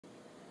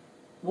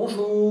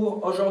Bonjour,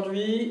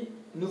 aujourd'hui,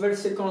 nouvelle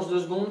séquence de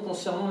secondes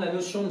concernant la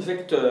notion de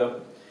vecteur.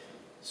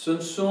 Ce ne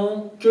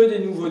sont que des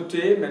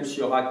nouveautés, même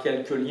s'il y aura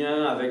quelques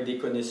liens avec des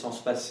connaissances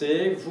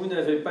passées. Vous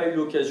n'avez pas eu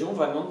l'occasion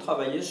vraiment de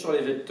travailler sur les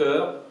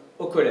vecteurs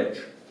au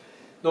collège.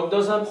 Donc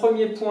dans un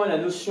premier point, la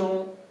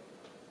notion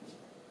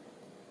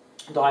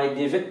avec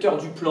des vecteurs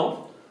du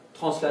plan,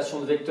 translation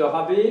de vecteur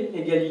AB,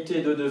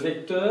 égalité de deux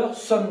vecteurs,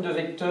 somme de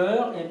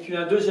vecteurs, et puis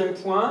un deuxième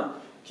point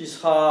qui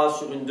sera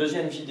sur une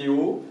deuxième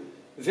vidéo,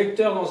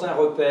 vecteur dans un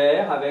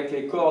repère avec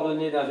les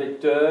coordonnées d'un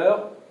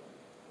vecteur,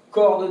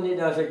 coordonnées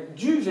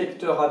du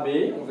vecteur AB,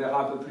 on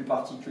verra un peu plus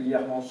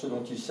particulièrement ce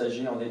dont il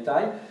s'agit en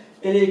détail,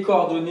 et les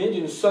coordonnées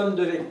d'une somme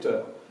de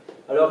vecteurs.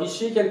 Alors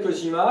ici,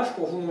 quelques images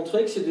pour vous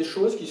montrer que c'est des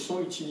choses qui sont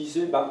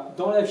utilisées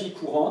dans la vie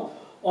courante,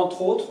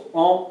 entre autres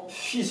en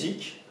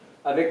physique,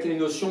 avec les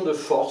notions de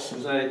force.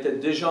 Vous en avez peut-être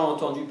déjà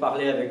entendu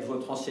parler avec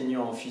votre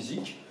enseignant en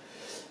physique.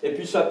 Et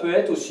puis ça peut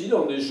être aussi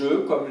dans des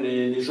jeux comme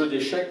les jeux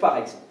d'échecs par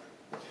exemple.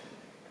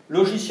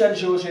 Logiciel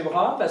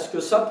GeoGebra, parce que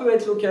ça peut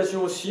être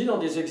l'occasion aussi dans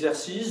des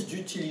exercices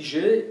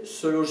d'utiliser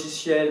ce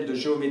logiciel de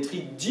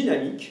géométrie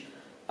dynamique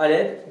à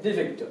l'aide des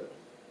vecteurs.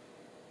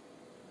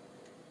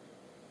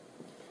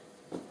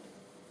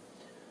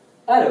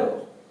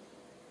 Alors,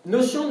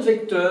 notion de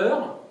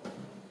vecteur,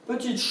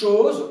 petite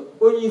chose,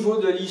 au niveau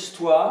de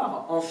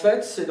l'histoire, en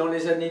fait c'est dans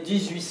les années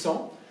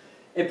 1800,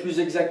 et plus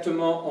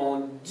exactement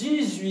en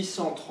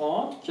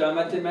 1830, qu'un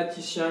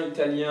mathématicien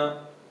italien,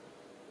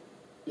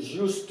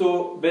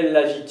 Giusto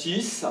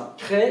Bellavitis,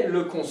 crée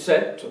le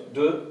concept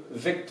de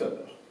vecteur.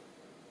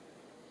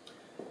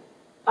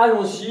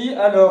 Allons-y,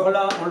 alors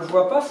là on ne le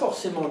voit pas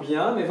forcément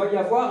bien, mais il va y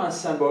avoir un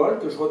symbole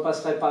que je ne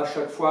repasserai pas à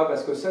chaque fois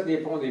parce que ça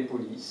dépend des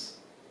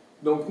polices.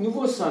 Donc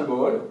nouveau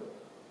symbole,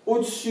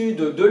 au-dessus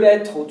de deux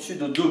lettres, au-dessus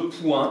de deux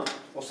points,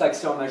 pour ça que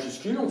c'est en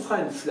majuscule, on fera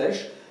une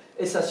flèche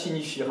et ça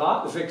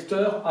signifiera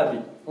vecteur AB.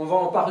 On va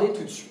en parler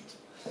tout de suite.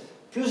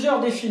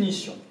 Plusieurs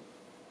définitions.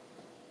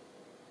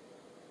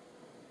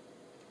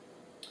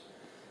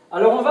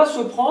 Alors on va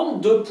se prendre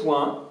deux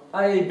points,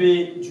 A et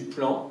B du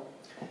plan,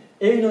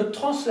 et une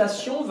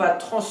translation va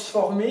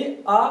transformer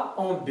A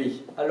en B.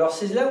 Alors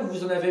c'est là où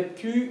vous en avez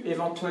pu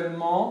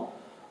éventuellement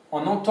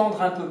en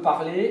entendre un peu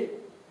parler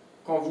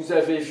quand vous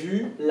avez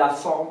vu la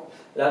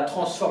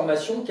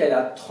transformation qu'est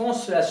la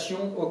translation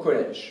au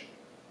collège.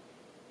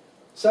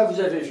 Ça vous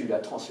avez vu la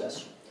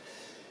translation.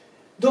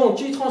 Donc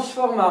il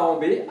transforme A en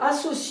B,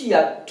 associe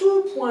à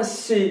tout point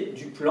C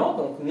du plan,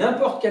 donc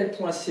n'importe quel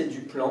point C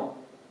du plan,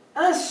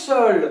 un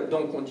seul,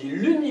 donc on dit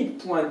l'unique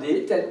point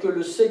D, tel que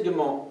le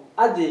segment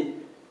AD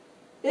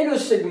et le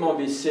segment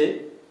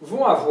BC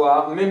vont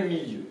avoir même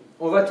milieu.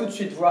 On va tout de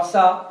suite voir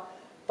ça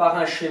par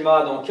un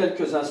schéma dans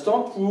quelques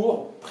instants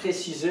pour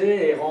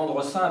préciser et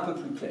rendre ça un peu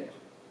plus clair.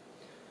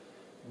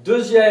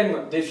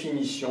 Deuxième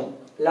définition,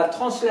 la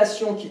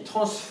translation qui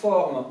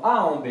transforme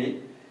A en B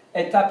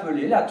est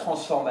appelée la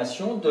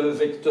transformation de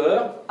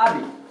vecteur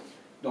AB.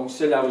 Donc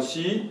c'est là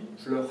aussi,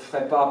 je ne le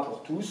referai pas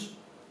pour tous,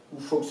 où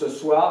il faut que ce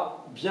soit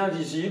bien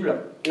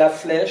visible, la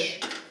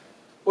flèche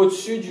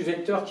au-dessus du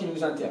vecteur qui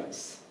nous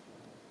intéresse.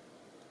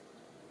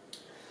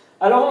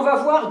 Alors on va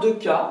voir deux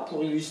cas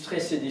pour illustrer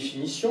ces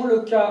définitions.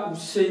 Le cas où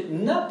C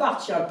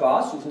n'appartient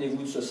pas,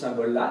 souvenez-vous de ce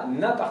symbole-là,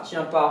 n'appartient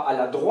pas à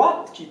la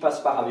droite qui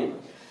passe par AB,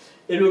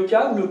 et le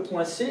cas où le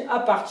point C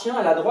appartient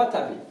à la droite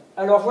AB.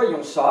 Alors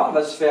voyons ça, on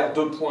va se faire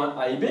deux points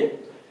A et B,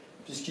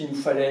 puisqu'il nous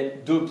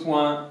fallait deux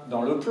points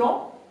dans le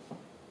plan,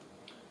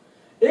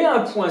 et un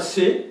point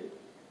C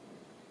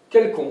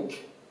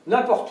quelconque,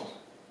 n'importe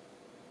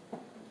où.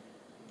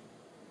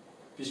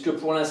 Puisque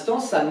pour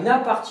l'instant, ça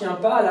n'appartient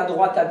pas à la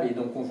droite AB.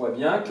 Donc on voit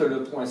bien que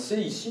le point C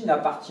ici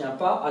n'appartient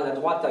pas à la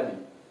droite AB.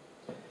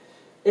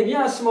 Et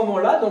bien à ce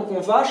moment-là, donc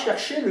on va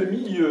chercher le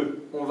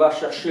milieu. On va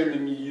chercher le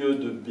milieu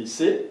de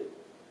BC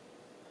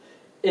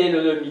et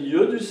le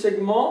milieu du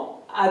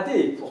segment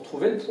AD pour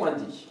trouver le point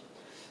D.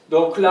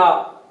 Donc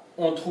là,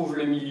 on trouve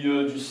le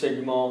milieu du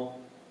segment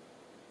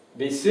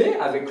BC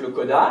avec le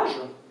codage.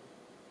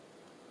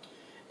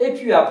 Et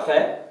puis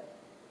après,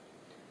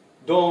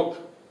 donc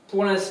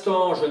pour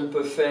l'instant je ne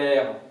peux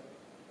faire,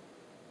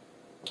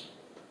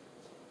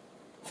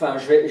 enfin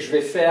je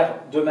vais faire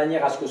de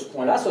manière à ce que ce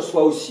point-là, ce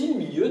soit aussi le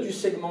milieu du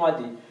segment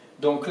AD.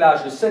 Donc là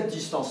j'ai cette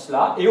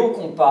distance-là, et au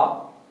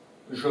compas,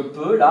 je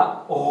peux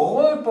la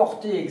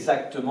reporter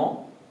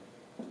exactement,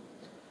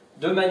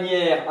 de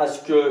manière à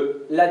ce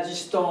que la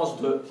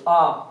distance de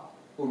A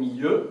au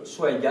milieu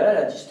soit égale à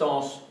la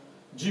distance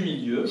du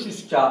milieu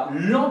jusqu'à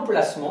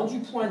l'emplacement du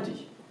point D.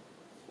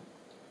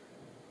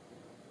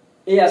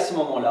 Et à ce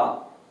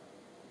moment-là,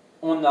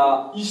 on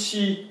a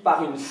ici,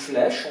 par une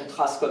flèche, on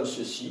trace comme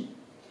ceci,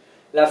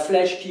 la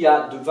flèche qui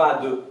va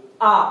de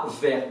A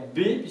vers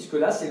B, puisque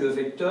là c'est le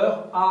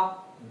vecteur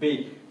AB.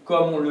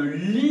 Comme on le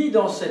lit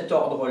dans cet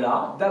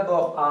ordre-là,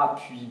 d'abord A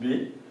puis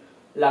B,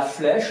 la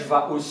flèche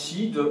va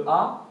aussi de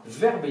A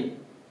vers B.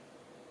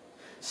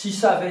 Si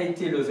ça avait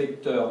été le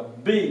vecteur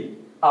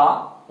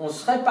BA, on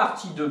serait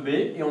parti de B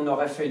et on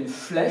aurait fait une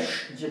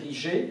flèche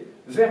dirigée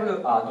vers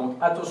le A. Donc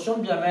attention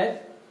de bien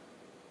mettre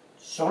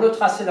sur le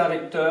tracé d'un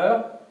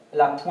vecteur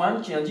la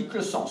pointe qui indique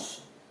le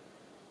sens.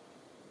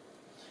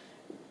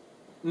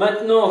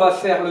 Maintenant, on va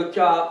faire le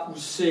cas où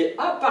C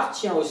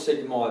appartient au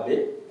segment AB,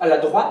 à la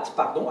droite,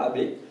 pardon, AB.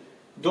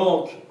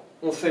 Donc,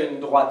 on fait une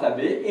droite AB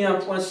et un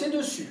point C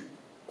dessus.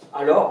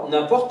 Alors,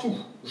 n'importe où.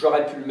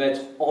 J'aurais pu le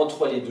mettre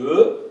entre les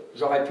deux,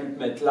 j'aurais pu le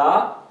mettre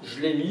là,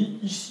 je l'ai mis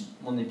ici.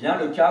 On est bien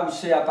le cas où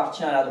C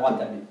appartient à la droite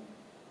AB.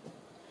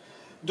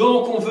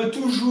 Donc, on veut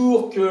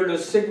toujours que le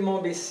segment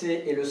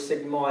BC et le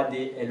segment AD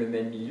aient le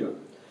même milieu.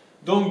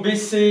 Donc,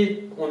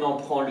 BC, on en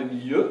prend le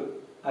milieu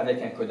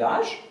avec un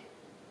codage.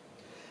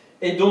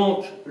 Et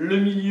donc, le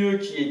milieu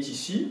qui est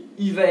ici,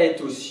 il va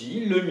être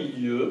aussi le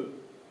milieu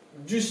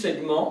du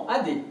segment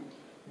AD.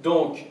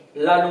 Donc,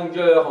 la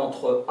longueur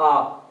entre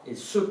A et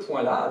ce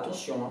point-là,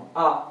 attention, hein,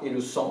 A est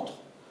le centre,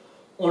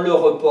 on le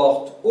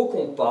reporte au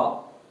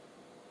compas,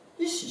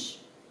 ici.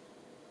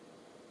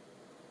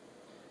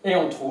 Et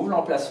on trouve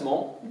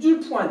l'emplacement du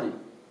point D.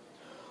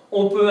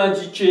 On peut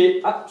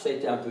indiquer, ah, ça a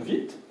été un peu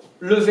vite,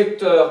 le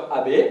vecteur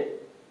AB,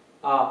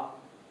 A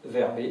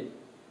vers B,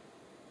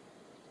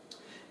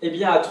 eh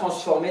bien, à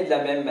transformer de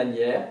la même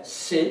manière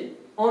C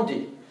en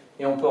D.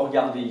 Et on peut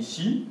regarder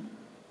ici,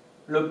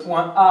 le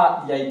point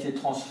A il a été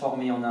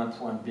transformé en un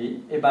point B,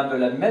 et bien de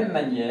la même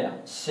manière,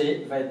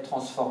 C va être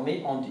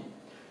transformé en D.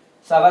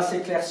 Ça va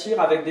s'éclaircir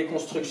avec des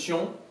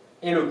constructions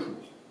et le cours.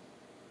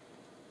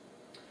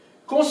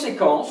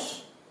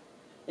 Conséquence,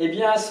 eh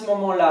bien à ce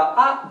moment-là,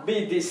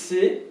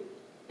 ABDC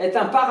est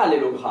un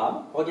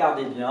parallélogramme.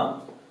 Regardez bien,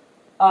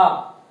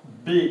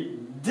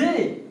 ABD.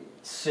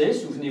 C,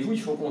 souvenez-vous,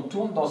 il faut qu'on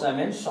tourne dans un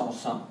même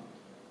sens. Hein.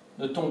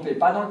 Ne tombez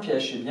pas dans le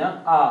piège. C'est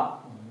bien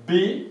A, B,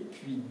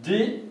 puis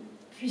D,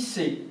 puis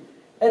C.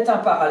 Est un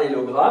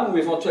parallélogramme ou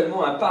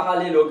éventuellement un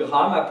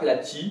parallélogramme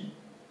aplati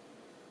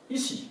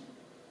ici.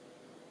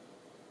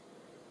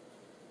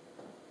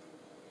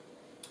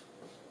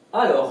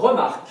 Alors,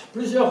 remarques,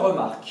 plusieurs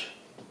remarques.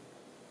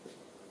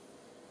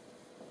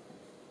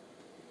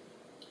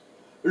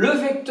 Le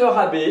vecteur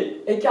AB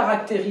est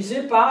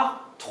caractérisé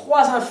par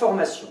trois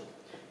informations.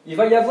 Il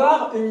va y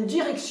avoir une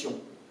direction,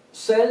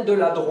 celle de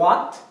la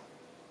droite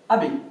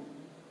AB.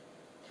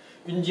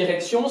 Une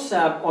direction, c'est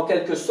en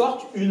quelque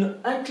sorte une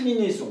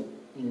inclinaison,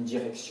 une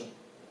direction.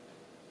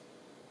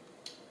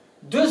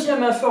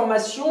 Deuxième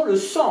information, le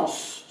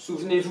sens.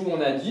 Souvenez-vous,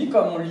 on a dit,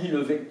 comme on lit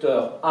le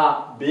vecteur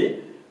AB,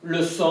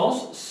 le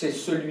sens, c'est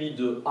celui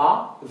de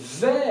A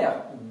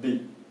vers B.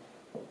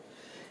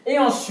 Et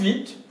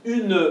ensuite,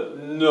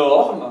 une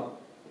norme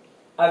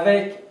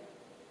avec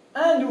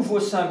un nouveau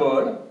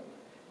symbole,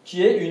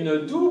 qui est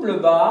une double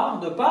barre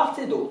de part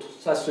et d'autre.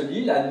 Ça se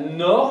lit la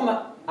norme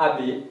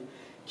AB,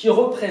 qui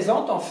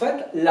représente en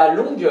fait la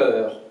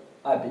longueur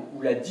AB,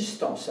 ou la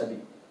distance AB.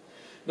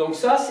 Donc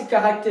ça, ces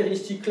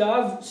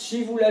caractéristiques-là,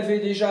 si vous l'avez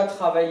déjà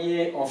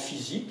travaillé en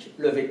physique,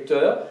 le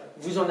vecteur,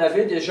 vous en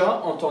avez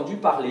déjà entendu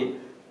parler.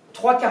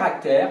 Trois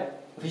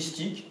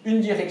caractéristiques,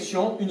 une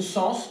direction, une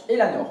sens et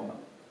la norme.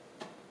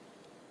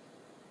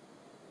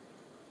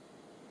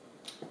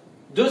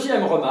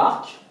 Deuxième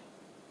remarque,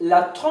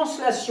 la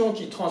translation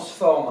qui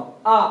transforme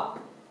A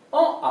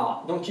en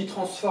A, donc qui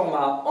transforme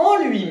A en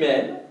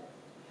lui-même,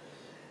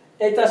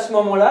 est à ce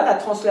moment-là la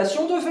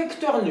translation de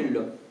vecteur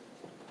nul.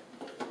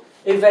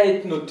 Et va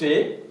être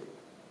notée,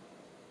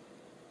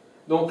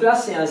 donc là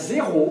c'est un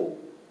 0,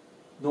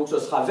 donc ce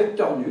sera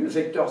vecteur nul,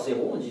 vecteur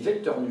 0, on dit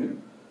vecteur nul,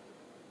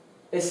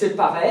 et c'est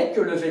pareil que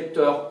le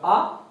vecteur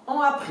A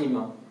en A',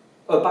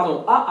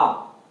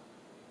 AA.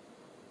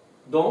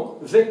 Donc,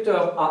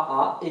 vecteur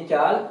AA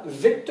égale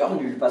vecteur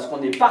nul, parce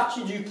qu'on est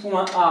parti du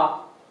point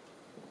A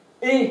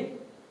et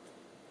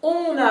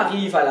on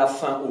arrive à la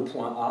fin au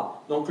point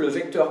A. Donc, le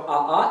vecteur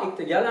AA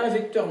est égal à un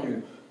vecteur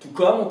nul. Tout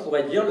comme on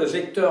pourrait dire le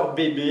vecteur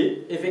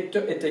BB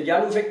est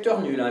égal au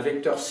vecteur nul. Un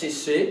vecteur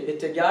CC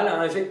est égal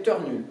à un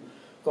vecteur nul.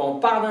 Quand on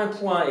part d'un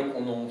point et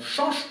qu'on n'en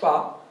change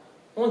pas,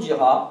 on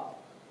dira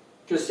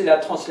que c'est la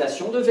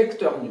translation de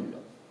vecteur nul.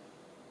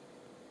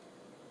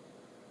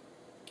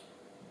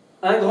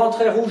 Un grand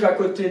trait rouge à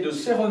côté de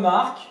ces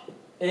remarques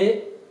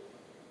et...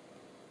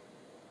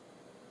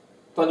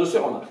 Enfin, de ces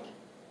remarques.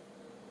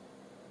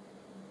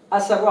 À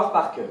savoir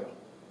par cœur.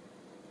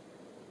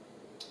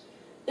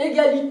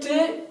 Égalité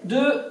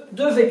de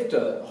deux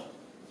vecteurs.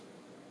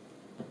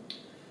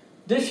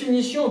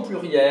 Définition au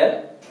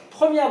pluriel.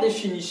 Première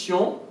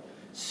définition,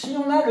 si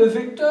on a le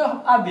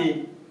vecteur AB,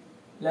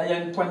 là il y a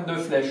une pointe de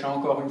flèche, hein,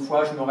 encore une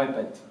fois, je me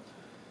répète.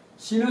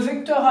 Si le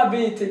vecteur AB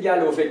est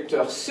égal au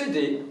vecteur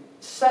CD,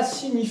 ça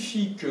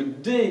signifie que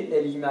D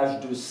est l'image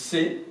de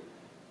C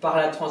par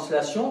la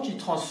translation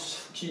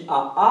qui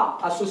a A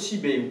associe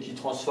B, ou qui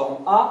transforme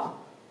A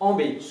en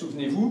B.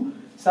 Souvenez-vous,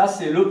 ça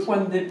c'est le point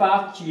de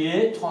départ qui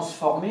est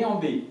transformé en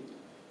B.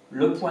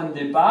 Le point de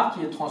départ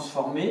qui est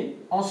transformé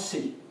en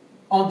C,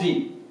 en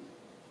D.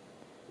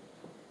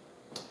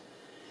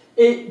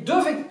 Et deux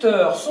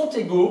vecteurs sont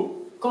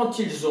égaux quand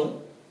ils ont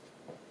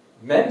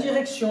même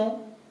direction,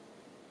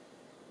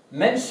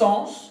 même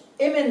sens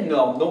et même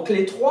norme. Donc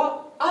les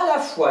trois à la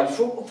fois, il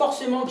faut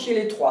forcément qu'il y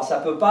ait les trois. Ça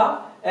ne peut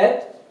pas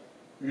être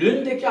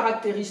l'une des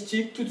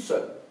caractéristiques toute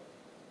seule.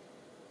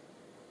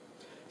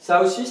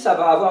 Ça aussi, ça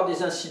va avoir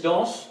des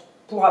incidences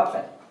pour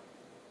après.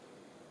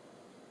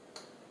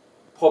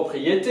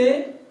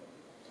 Propriété.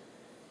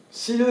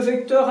 Si le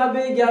vecteur AB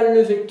égale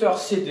le vecteur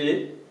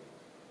CD,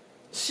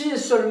 si et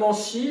seulement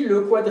si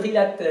le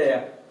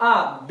quadrilatère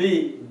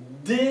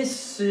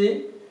ABDC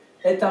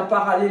est un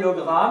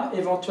parallélogramme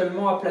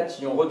éventuellement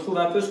aplati. On retrouve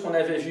un peu ce qu'on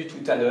avait vu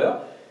tout à l'heure.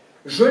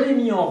 Je l'ai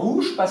mis en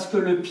rouge parce que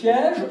le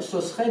piège, ce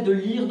serait de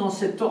lire dans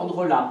cet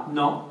ordre-là.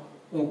 Non,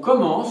 on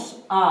commence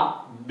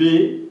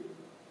ABDC.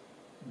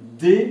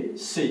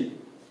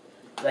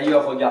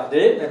 D'ailleurs,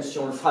 regardez, même si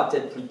on le fera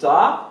peut-être plus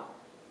tard,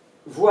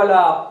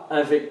 voilà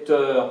un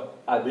vecteur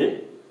AB.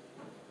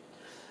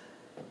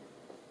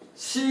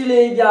 S'il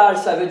est égal,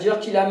 ça veut dire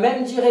qu'il a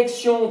même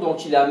direction,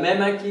 donc il a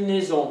même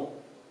inclinaison.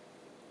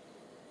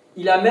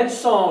 Il a même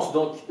sens,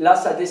 donc là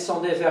ça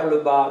descendait vers le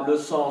bas, le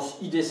sens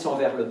il descend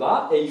vers le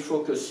bas, et il faut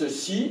que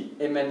ceci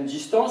ait même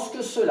distance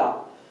que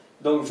cela.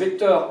 Donc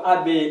vecteur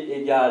AB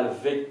égale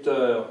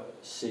vecteur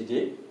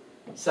CD,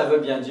 ça veut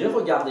bien dire,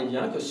 regardez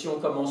bien, que si on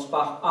commence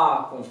par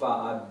A, qu'on va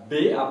à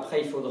B,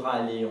 après il faudra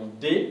aller en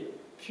D,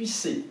 puis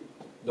C.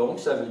 Donc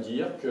ça veut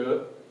dire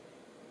que,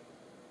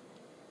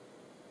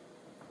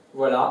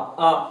 voilà,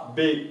 A,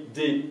 B,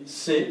 D,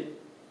 C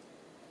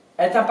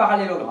est un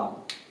parallélogramme.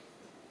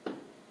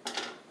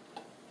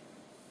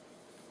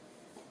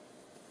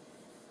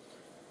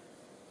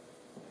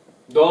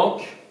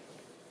 Donc,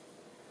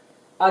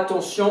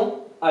 attention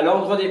à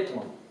l'ordre des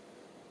points.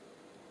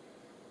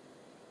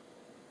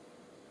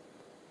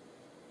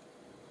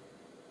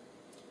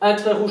 Un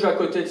trait rouge à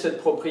côté de cette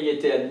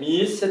propriété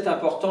admise, c'est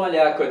important, elle est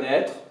à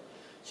connaître.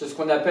 C'est ce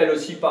qu'on appelle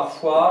aussi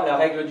parfois la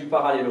règle du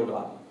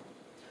parallélogramme.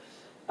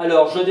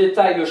 Alors, je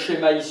détaille le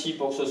schéma ici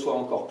pour que ce soit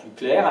encore plus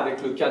clair.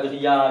 Avec le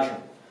quadrillage,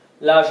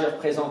 là j'ai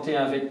représenté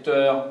un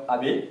vecteur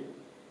AB.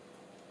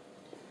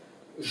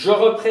 Je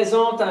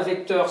représente un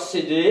vecteur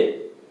CD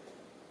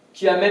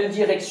qui a même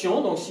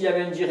direction, donc s'il y a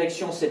même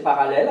direction, c'est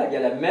parallèle, il y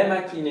a la même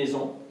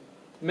inclinaison,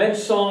 même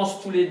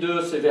sens, tous les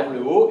deux, c'est vers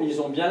le haut, et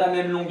ils ont bien la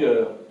même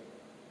longueur.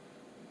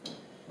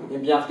 Eh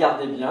bien,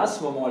 regardez bien, à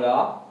ce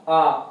moment-là,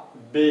 A,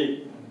 B,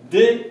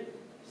 D,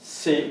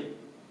 C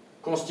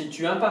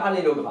constituent un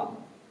parallélogramme.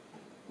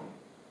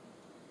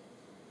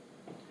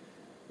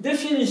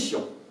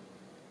 Définition.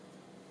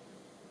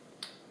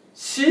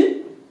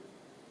 Si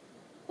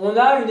on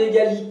a une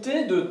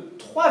égalité de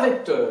trois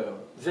vecteurs,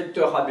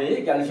 vecteur AB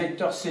égale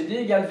vecteur CD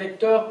égale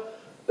vecteur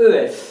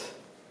EF.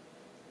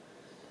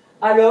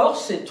 Alors,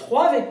 ces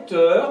trois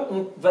vecteurs,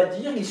 on va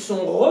dire, ils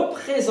sont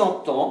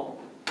représentants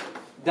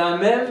d'un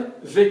même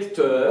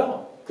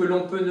vecteur que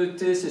l'on peut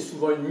noter, c'est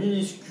souvent une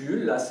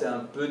minuscule, là c'est un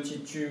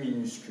petit u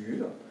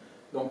minuscule,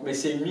 donc, mais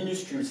c'est une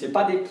minuscule, ce n'est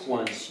pas des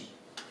points ici.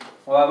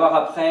 On va voir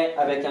après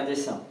avec un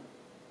dessin.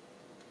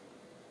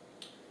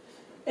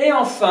 Et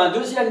enfin,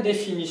 deuxième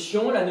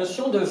définition, la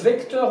notion de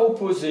vecteur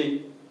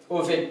opposé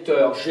au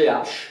vecteur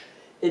GH,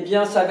 eh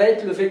bien ça va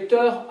être le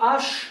vecteur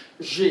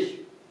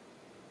HG.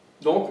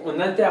 Donc on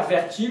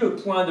intervertit le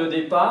point de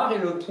départ et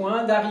le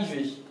point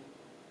d'arrivée.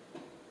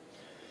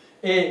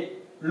 Et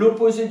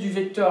l'opposé du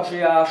vecteur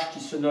GH qui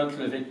se note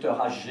le vecteur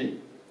HG,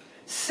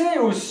 c'est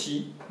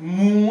aussi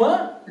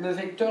moins le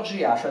vecteur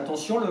GH.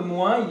 Attention, le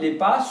moins, il n'est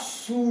pas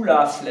sous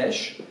la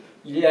flèche,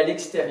 il est à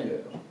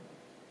l'extérieur.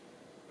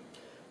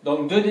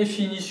 Donc deux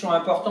définitions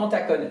importantes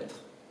à connaître.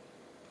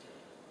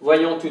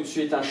 Voyons tout de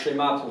suite un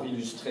schéma pour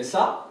illustrer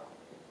ça.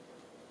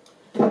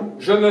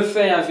 Je me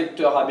fais un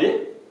vecteur AB,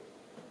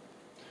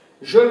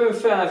 je me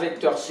fais un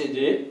vecteur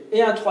CD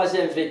et un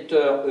troisième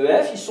vecteur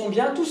EF, ils sont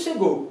bien tous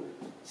égaux.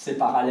 C'est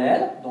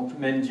parallèle, donc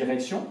même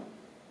direction.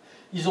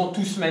 Ils ont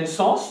tous même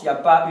sens, il n'y a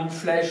pas une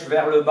flèche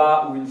vers le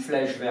bas ou une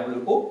flèche vers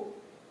le haut.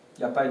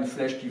 Il n'y a pas une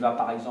flèche qui va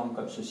par exemple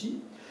comme ceci.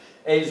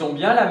 Et ils ont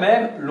bien la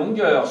même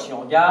longueur, si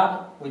on regarde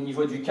au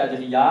niveau du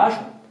quadrillage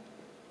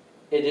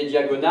et des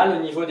diagonales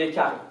au niveau des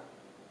carrés.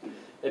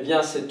 Eh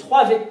bien, ces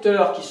trois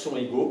vecteurs qui sont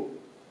égaux,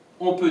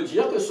 on peut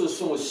dire que ce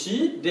sont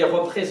aussi des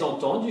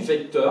représentants du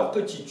vecteur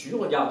petit u,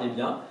 regardez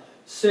bien,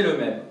 c'est le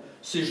même.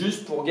 C'est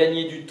juste pour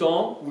gagner du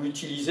temps ou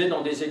l'utiliser dans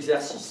des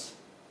exercices.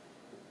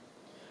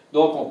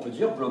 Donc on peut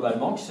dire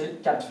globalement que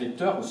c'est quatre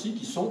vecteurs aussi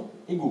qui sont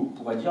égaux. On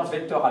pourrait dire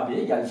vecteur AB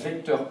égale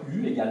vecteur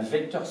U égale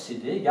vecteur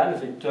CD égale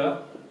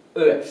vecteur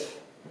EF.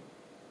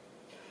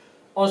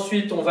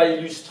 Ensuite, on va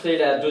illustrer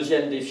la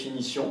deuxième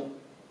définition.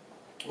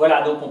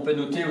 Voilà, donc on peut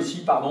noter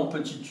aussi, pardon,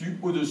 petit u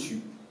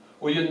au-dessus.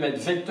 Au lieu de mettre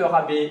vecteur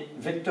AB,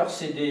 vecteur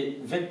CD,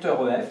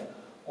 vecteur EF,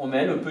 on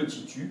met le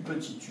petit u,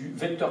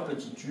 vecteur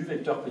petit u,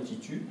 vecteur petit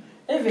u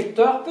et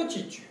vecteur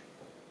petit u.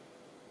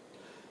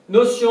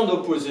 Notion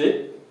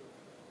d'opposé.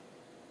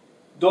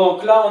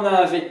 Donc là, on a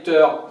un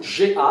vecteur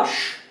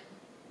GH,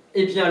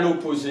 et bien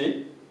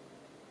l'opposé,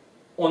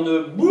 on ne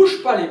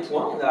bouge pas les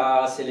points,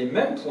 c'est les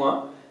mêmes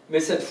points, mais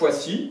cette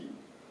fois-ci,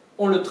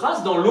 on le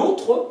trace dans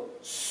l'autre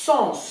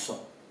sens.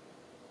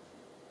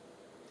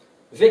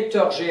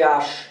 Vecteur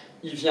GH,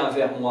 il vient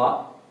vers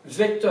moi,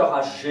 vecteur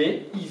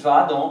HG, il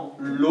va dans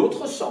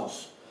l'autre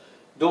sens.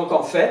 Donc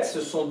en fait,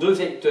 ce sont deux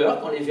vecteurs,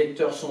 quand les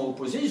vecteurs sont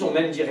opposés, ils ont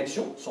même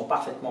direction, ils sont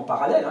parfaitement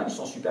parallèles, hein, ils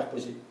sont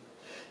superposés.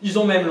 Ils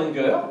ont même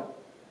longueur,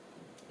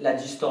 la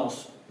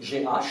distance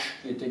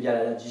GH qui est égale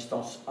à la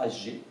distance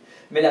HG,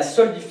 mais la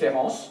seule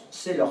différence,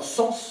 c'est leur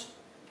sens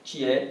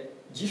qui est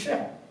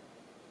différent.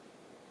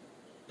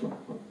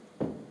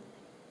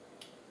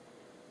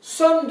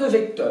 Somme de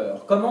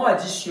vecteurs. Comment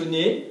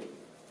additionner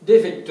des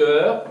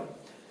vecteurs?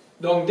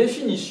 Donc,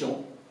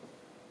 définition.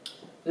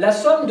 La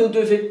somme de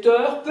deux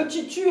vecteurs,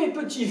 petit u et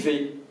petit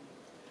v,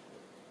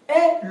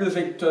 est le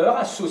vecteur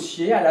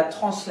associé à la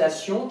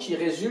translation qui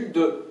résulte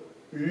de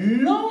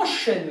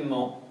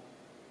l'enchaînement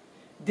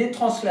des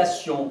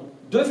translations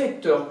de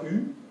vecteur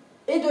u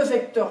et de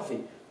vecteur v.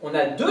 On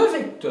a deux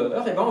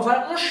vecteurs, et bien on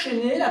va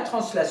enchaîner la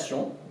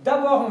translation.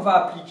 D'abord, on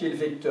va appliquer le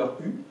vecteur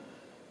u,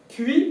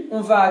 puis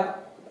on va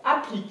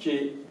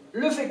appliquer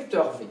le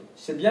vecteur v.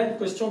 C'est bien une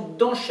question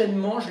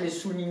d'enchaînement, je l'ai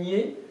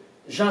souligné,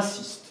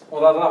 j'insiste. On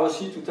va voir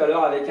aussi tout à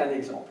l'heure avec un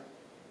exemple.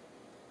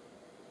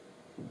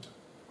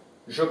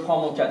 Je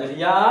prends mon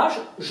quadrillage,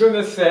 je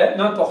me fais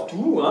n'importe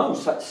où, où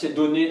c'est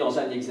donné dans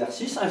un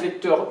exercice, un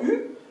vecteur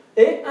u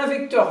et un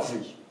vecteur v.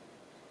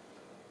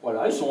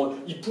 Voilà,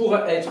 ils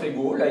pourraient être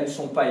égaux, là ils ne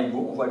sont pas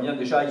égaux, on voit bien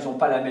déjà ils n'ont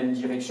pas la même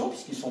direction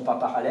puisqu'ils ne sont pas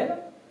parallèles.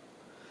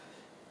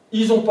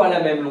 Ils n'ont pas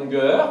la même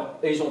longueur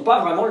et ils n'ont pas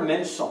vraiment le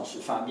même sens.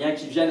 Enfin, bien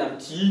qu'ils viennent un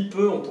petit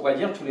peu, on pourrait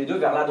dire, tous les deux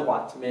vers la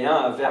droite, mais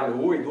un vers le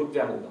haut et l'autre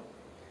vers le bas.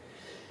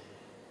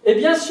 Eh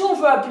bien, si on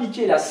veut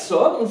appliquer la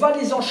somme, on va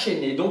les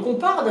enchaîner. Donc on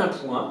part d'un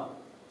point,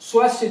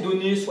 soit c'est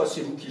donné, soit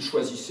c'est vous qui le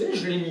choisissez.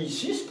 Je l'ai mis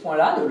ici, ce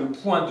point-là, le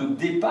point de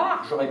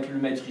départ, j'aurais pu le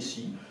mettre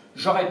ici,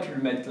 j'aurais pu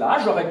le mettre là,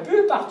 j'aurais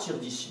pu partir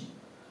d'ici,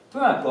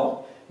 peu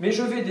importe, mais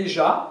je vais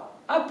déjà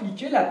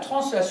appliquer la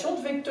translation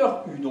de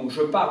vecteur u. Donc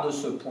je pars de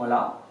ce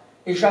point-là,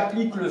 et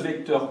j'applique le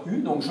vecteur u,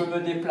 donc je me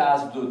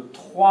déplace de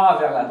 3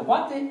 vers la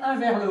droite et 1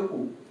 vers le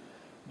haut.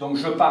 Donc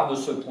je pars de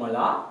ce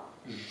point-là,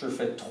 je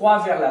fais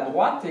 3 vers la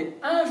droite et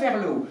 1 vers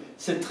le haut.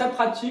 C'est très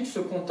pratique ce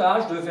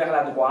comptage de vers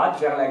la droite,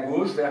 vers la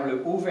gauche, vers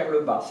le haut, vers le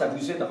bas, ça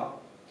vous aidera.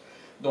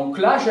 Donc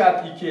là j'ai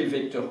appliqué le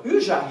vecteur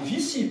u, j'arrive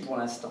ici pour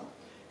l'instant.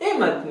 Et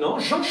maintenant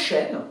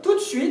j'enchaîne tout de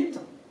suite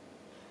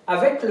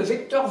avec le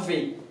vecteur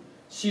v.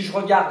 Si je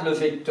regarde le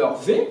vecteur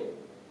v,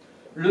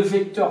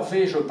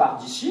 je pars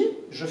d'ici,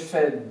 je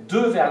fais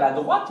 2 vers la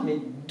droite, mais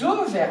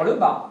 2 vers le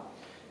bas.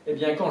 Eh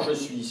bien, quand je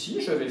suis ici,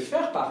 je vais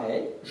faire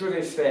pareil, je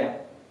vais faire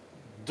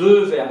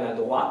 2 vers la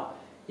droite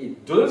et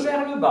 2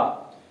 vers le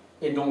bas.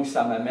 Et donc,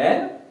 ça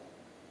m'amène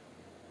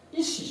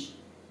ici.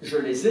 Je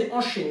les ai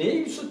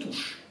enchaînés, ils se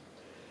touchent.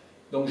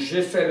 Donc,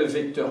 j'ai fait le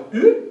vecteur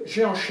u,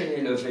 j'ai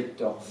enchaîné le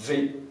vecteur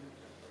v.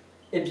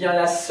 Eh bien,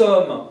 la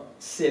somme,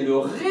 c'est le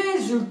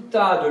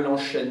résultat de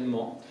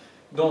l'enchaînement.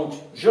 Donc,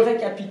 je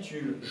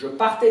récapitule, je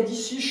partais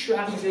d'ici, je suis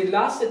arrivé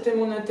là, c'était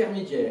mon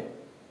intermédiaire.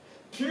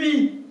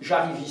 Puis,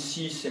 j'arrive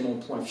ici, c'est mon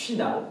point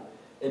final.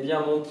 Eh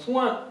bien, mon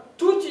point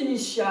tout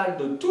initial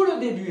de tout le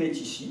début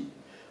est ici.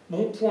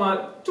 Mon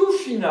point tout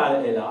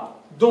final est là.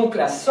 Donc,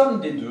 la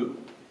somme des deux,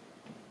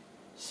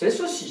 c'est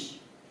ceci.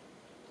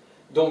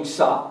 Donc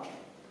ça,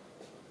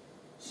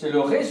 c'est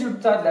le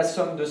résultat de la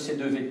somme de ces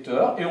deux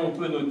vecteurs. Et on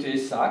peut noter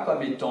ça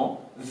comme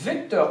étant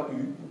vecteur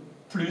u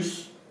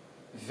plus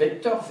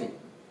vecteur v.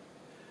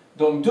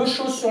 Donc, deux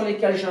choses sur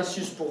lesquelles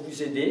j'insiste pour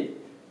vous aider.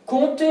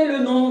 Comptez le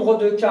nombre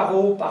de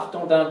carreaux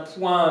partant d'un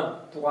point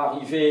pour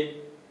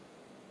arriver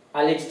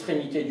à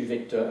l'extrémité du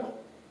vecteur.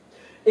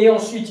 Et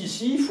ensuite,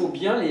 ici, il faut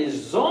bien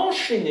les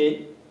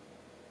enchaîner,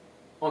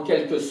 en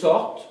quelque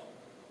sorte,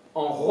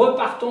 en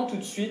repartant tout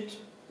de suite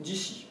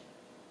d'ici.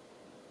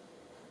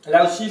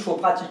 Là aussi, il faut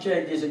pratiquer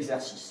avec des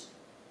exercices.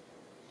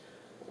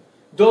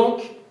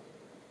 Donc,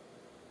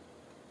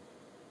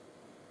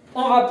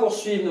 on va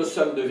poursuivre nos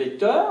sommes de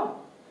vecteurs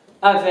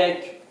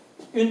avec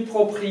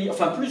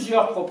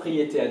plusieurs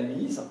propriétés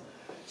admises.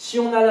 Si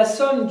on a la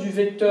somme du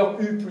vecteur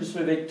u plus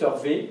le vecteur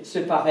v,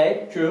 c'est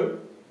pareil que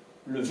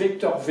le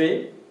vecteur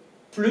v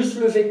plus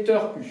le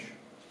vecteur u.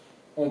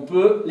 On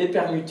peut les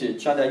permuter.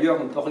 Tiens, d'ailleurs,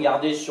 on peut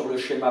regarder sur le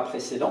schéma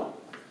précédent.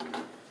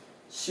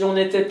 Si on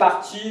était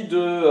parti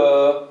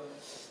toujours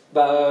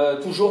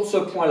de ce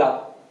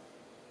point-là,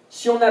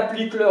 si on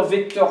applique le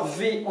vecteur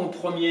v en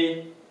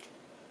premier,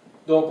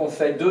 donc on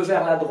fait 2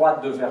 vers la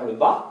droite, 2 vers le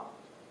bas,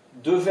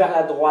 2 vers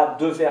la droite,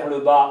 2 vers le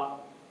bas,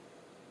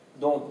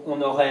 donc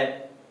on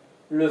aurait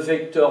le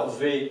vecteur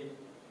v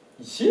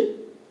ici,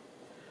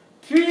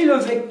 puis le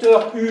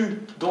vecteur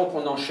u, donc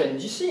on enchaîne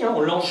d'ici,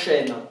 on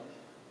l'enchaîne,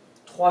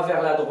 3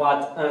 vers la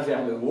droite, 1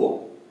 vers le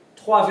haut,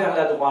 3 vers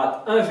la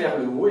droite, 1 vers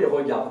le haut, et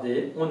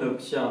regardez, on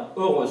obtient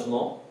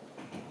heureusement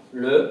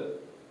le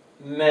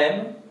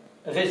même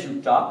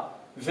résultat.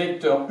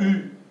 Vecteur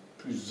u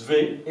plus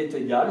v est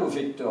égal au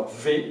vecteur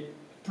v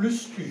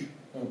plus u.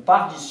 On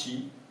part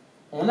d'ici,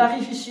 on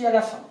arrive ici à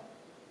la fin.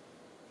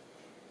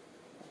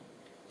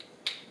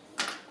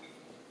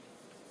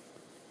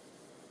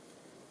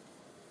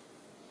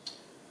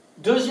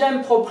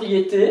 Deuxième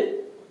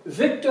propriété,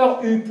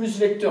 vecteur u plus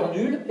vecteur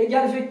nul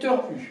égale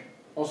vecteur u.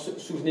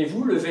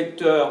 Souvenez-vous, le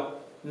vecteur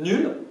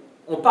nul,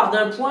 on part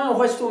d'un point, on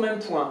reste au même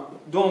point.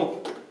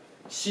 Donc,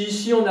 si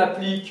ici on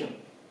applique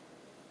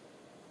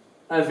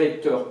un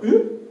vecteur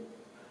u,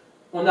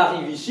 on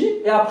arrive ici,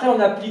 et après on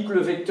applique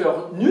le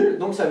vecteur nul,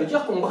 donc ça veut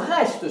dire qu'on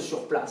reste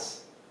sur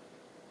place.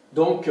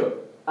 Donc,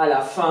 à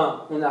la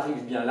fin, on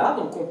arrive bien là,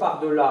 donc on part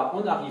de là,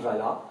 on arrive à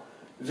là.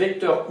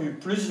 Vecteur U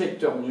plus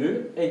vecteur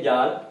nul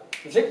égale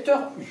vecteur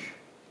U.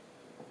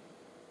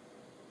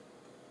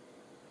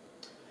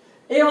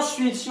 Et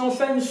ensuite, si on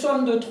fait une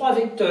somme de 3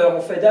 vecteurs,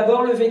 on fait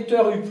d'abord le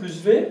vecteur U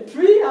plus V,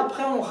 puis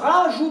après on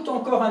rajoute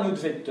encore un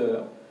autre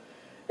vecteur.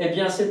 Eh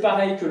bien, c'est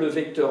pareil que le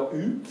vecteur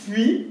U,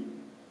 puis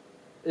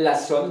la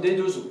somme des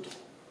deux autres.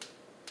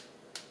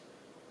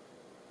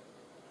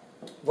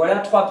 Voilà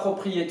 3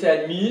 propriétés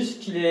admises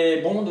qu'il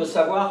est bon de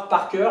savoir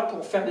par cœur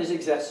pour faire des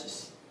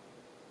exercices.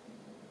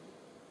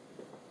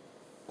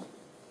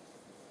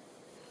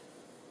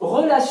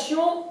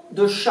 Relation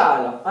de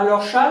Chasles.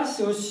 Alors Chasles,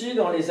 c'est aussi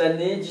dans les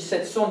années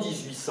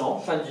 1700-1800,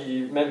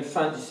 même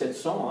fin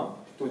 1700, hein,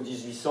 plutôt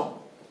 1800.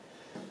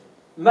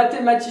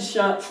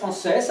 Mathématicien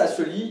français, ça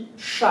se lit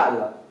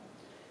Chasles,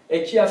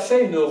 et qui a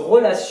fait une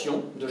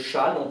relation de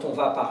Chasles dont on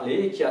va parler,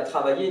 et qui a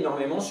travaillé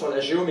énormément sur la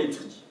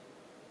géométrie.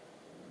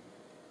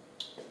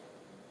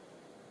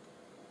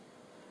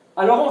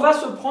 Alors on va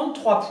se prendre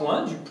 3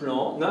 points du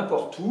plan,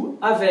 n'importe où,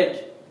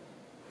 avec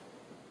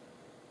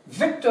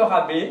vecteur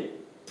AB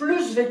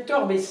plus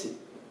vecteur BC.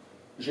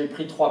 J'ai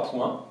pris 3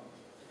 points,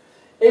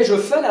 et je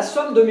fais la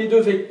somme de mes deux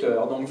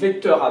vecteurs. Donc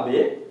vecteur AB,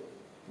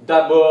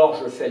 d'abord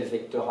je fais le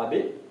vecteur AB,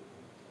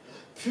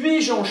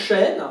 puis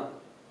j'enchaîne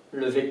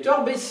le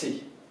vecteur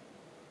BC.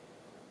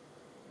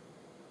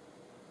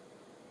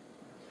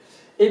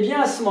 Et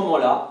bien à ce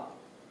moment-là,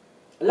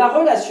 la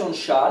relation de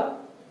Chasles,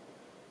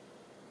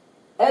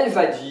 elle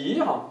va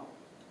dire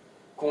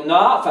qu'on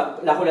a, enfin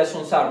la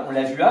relation de Chasles, on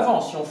l'a vu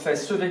avant, si on fait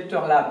ce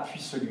vecteur-là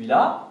puis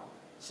celui-là,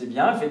 c'est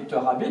bien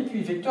vecteur AB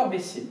puis vecteur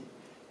BC.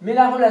 Mais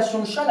la relation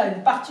de Chasles a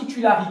une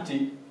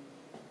particularité.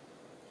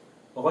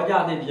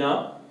 Regardez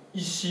bien,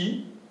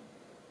 ici,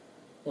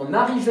 on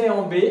arrivait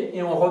en B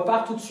et on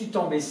repart tout de suite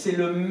en B. C'est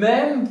le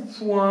même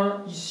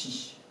point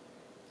ici.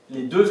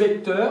 Les deux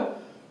vecteurs,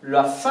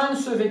 la fin de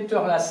ce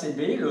vecteur-là, c'est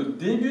B, le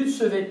début de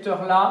ce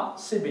vecteur-là,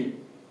 c'est B.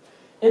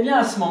 Eh bien,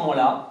 à ce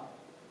moment-là,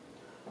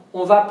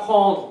 on va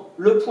prendre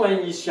le point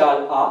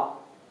initial A,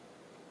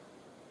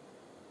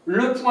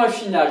 le point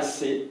final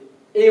C,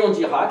 et on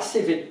dira que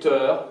c'est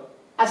vecteur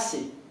AC.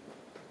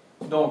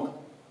 Donc,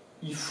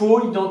 il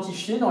faut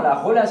identifier dans la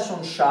relation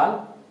de Chasles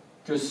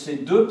que ces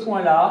deux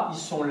points-là, ils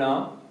sont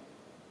l'un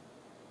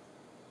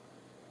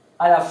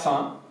à la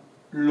fin,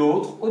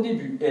 l'autre au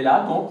début. Et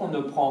là, donc, on ne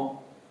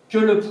prend que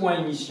le point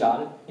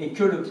initial et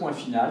que le point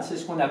final. C'est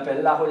ce qu'on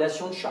appelle la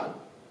relation de Chasles.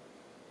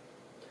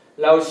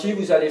 Là aussi,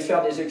 vous allez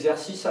faire des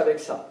exercices avec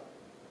ça.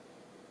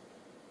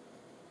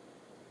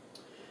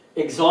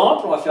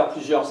 Exemple, on va faire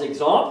plusieurs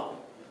exemples.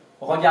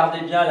 Regardez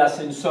bien, là,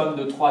 c'est une somme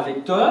de 3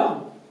 vecteurs.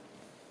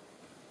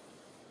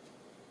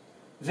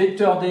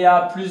 Vecteur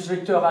DA plus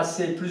vecteur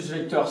AC plus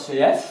vecteur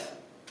CF.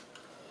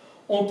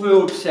 On peut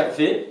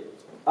observer,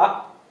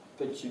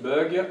 petit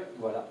bug,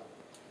 voilà,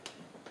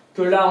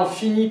 que là on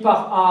finit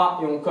par A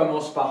et on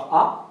commence par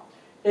A,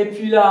 et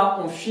puis là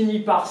on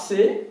finit par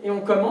C et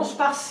on commence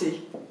par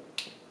C.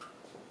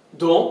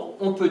 Donc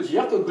on peut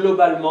dire que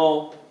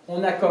globalement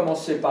on a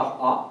commencé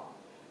par A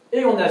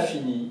et on a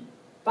fini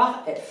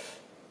par F.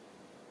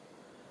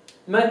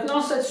 Maintenant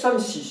cette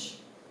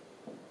somme-ci.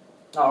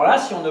 Alors là,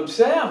 si on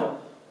observe,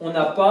 on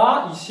n'a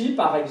pas ici,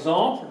 par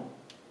exemple,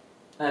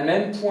 un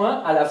même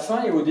point à la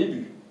fin et au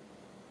début.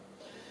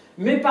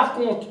 Mais par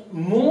contre,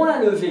 moins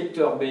le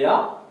vecteur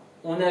BA,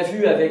 on a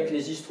vu avec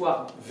les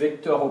histoires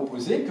vecteurs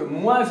opposés que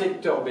moins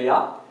vecteur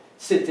BA,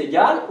 c'est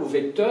égal au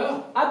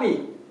vecteur AB.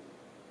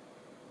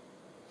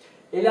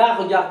 Et là,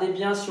 regardez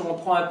bien si on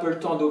prend un peu le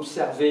temps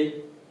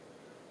d'observer.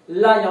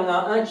 Là, il y en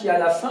a un qui est à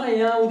la fin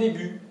et un au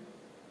début.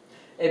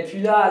 Et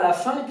puis là, à la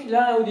fin, et puis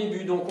là, un au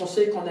début. Donc on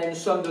sait qu'on a une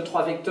somme de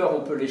 3 vecteurs,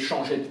 on peut les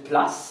changer de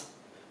place.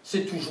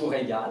 C'est toujours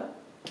égal.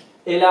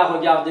 Et là,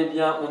 regardez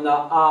bien, on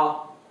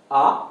a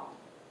A.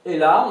 Et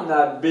là, on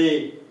a B.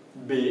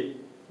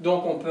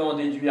 Donc on peut en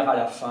déduire à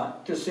la fin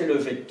que c'est le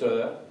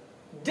vecteur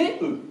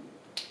DE.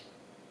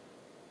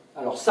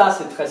 Alors ça,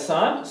 c'est très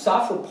simple.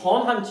 Ça, il faut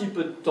prendre un petit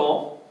peu de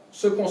temps,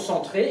 se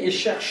concentrer et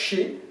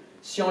chercher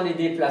si en les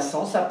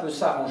déplaçant, ça peut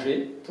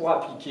s'arranger pour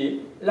appliquer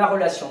la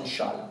relation de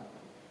Chasles.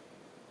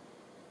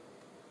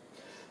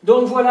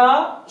 Donc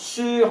voilà,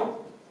 sur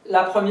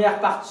la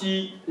première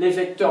partie, les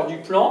vecteurs du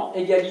plan,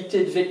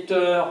 égalité de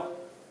vecteurs,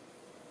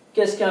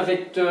 qu'est-ce qu'un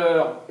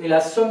vecteur et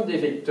la somme des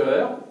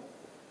vecteurs.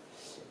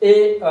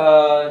 Et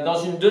dans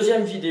une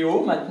deuxième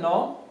vidéo,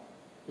 maintenant,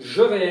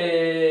 je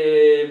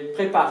vais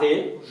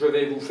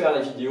vous faire la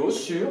vidéo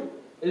sur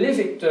les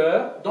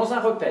vecteurs dans un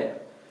repère.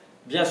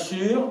 Bien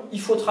sûr, il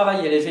faut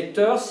travailler les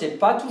vecteurs, ce n'est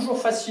pas toujours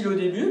facile au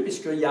début,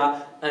 puisqu'il y a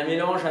un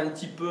mélange un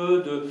petit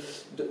peu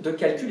de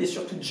calcul et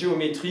surtout de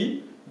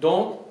géométrie.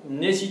 Donc,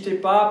 n'hésitez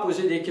pas à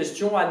poser des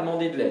questions, à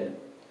demander de l'aide.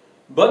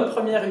 Bonne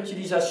première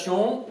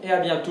utilisation et à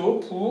bientôt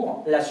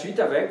pour la suite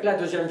avec la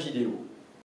deuxième vidéo.